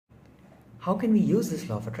how can we use this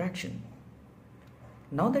law of attraction?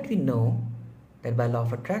 Now that we know that by law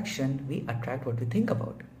of attraction, we attract what we think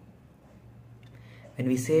about. When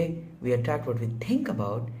we say we attract what we think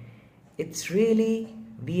about, it's really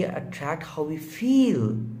we attract how we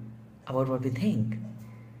feel about what we think.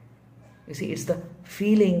 You see, it's the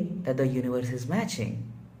feeling that the universe is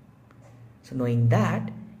matching. So knowing that,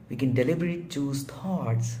 we can deliberately choose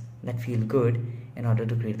thoughts that feel good in order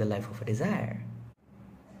to create the life of a desire.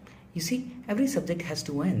 You see, every subject has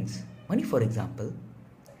two ends. Money, for example.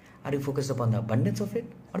 Are you focused upon the abundance of it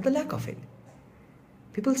or the lack of it?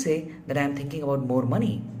 People say that I am thinking about more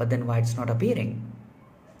money, but then why it's not appearing?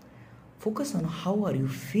 Focus on how are you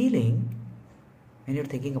feeling when you're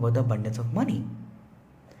thinking about the abundance of money.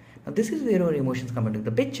 Now this is where your emotions come into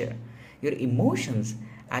the picture. Your emotions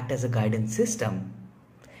act as a guidance system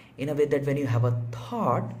in a way that when you have a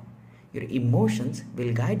thought, your emotions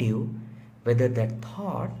will guide you whether that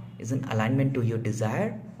thought is in alignment to your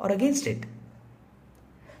desire or against it.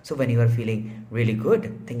 So when you are feeling really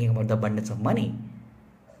good thinking about the abundance of money,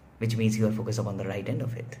 which means you are focused upon the right end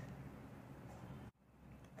of it.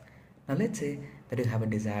 Now let's say that you have a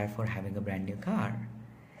desire for having a brand new car.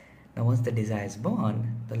 Now once the desire is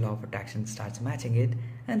born, the law of attraction starts matching it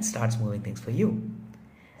and starts moving things for you.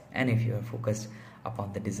 And if you are focused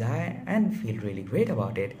upon the desire and feel really great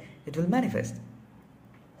about it, it will manifest.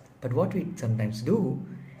 But what we sometimes do,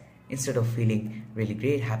 instead of feeling really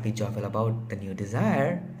great, happy, joyful about the new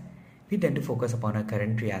desire, we tend to focus upon our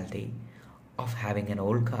current reality of having an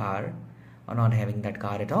old car or not having that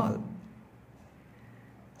car at all.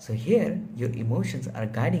 So here, your emotions are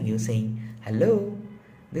guiding you saying, hello,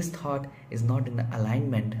 this thought is not in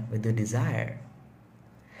alignment with your desire.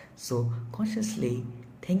 So consciously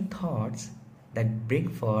think thoughts that bring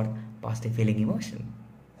forth positive feeling emotion.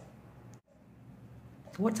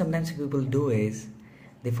 So what sometimes people do is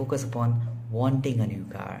they focus upon wanting a new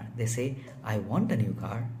car. They say, I want a new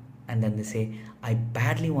car. And then they say, I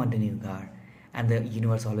badly want a new car. And the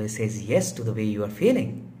universe always says yes to the way you are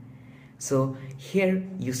feeling. So here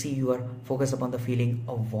you see you are focused upon the feeling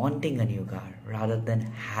of wanting a new car rather than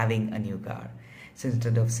having a new car. So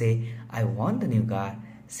instead of say, I want a new car,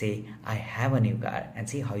 say, I have a new car and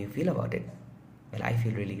see how you feel about it. Well, I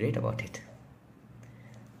feel really great about it.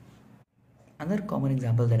 Another common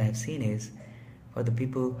example that I've seen is for the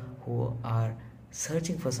people who are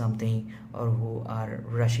searching for something or who are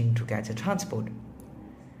rushing to catch a transport.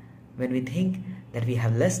 When we think that we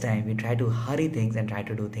have less time, we try to hurry things and try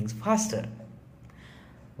to do things faster.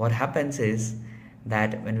 What happens is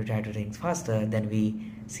that when we try to do things faster, then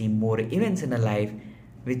we see more events in our life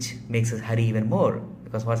which makes us hurry even more.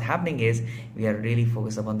 Because what's happening is we are really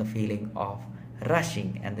focused upon the feeling of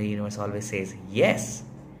rushing and the universe always says yes.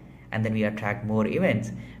 And then we attract more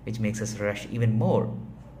events which makes us rush even more.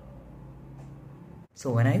 So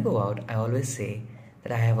when I go out, I always say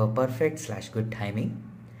that I have a perfect/good timing.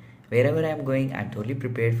 Wherever I am going, I'm totally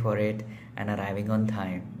prepared for it and arriving on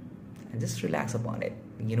time. And just relax upon it.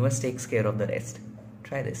 The universe takes care of the rest.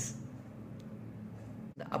 Try this.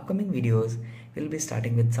 The upcoming videos will be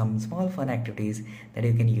starting with some small fun activities that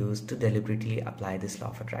you can use to deliberately apply this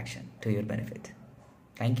law of attraction to your benefit.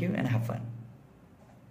 Thank you and have fun.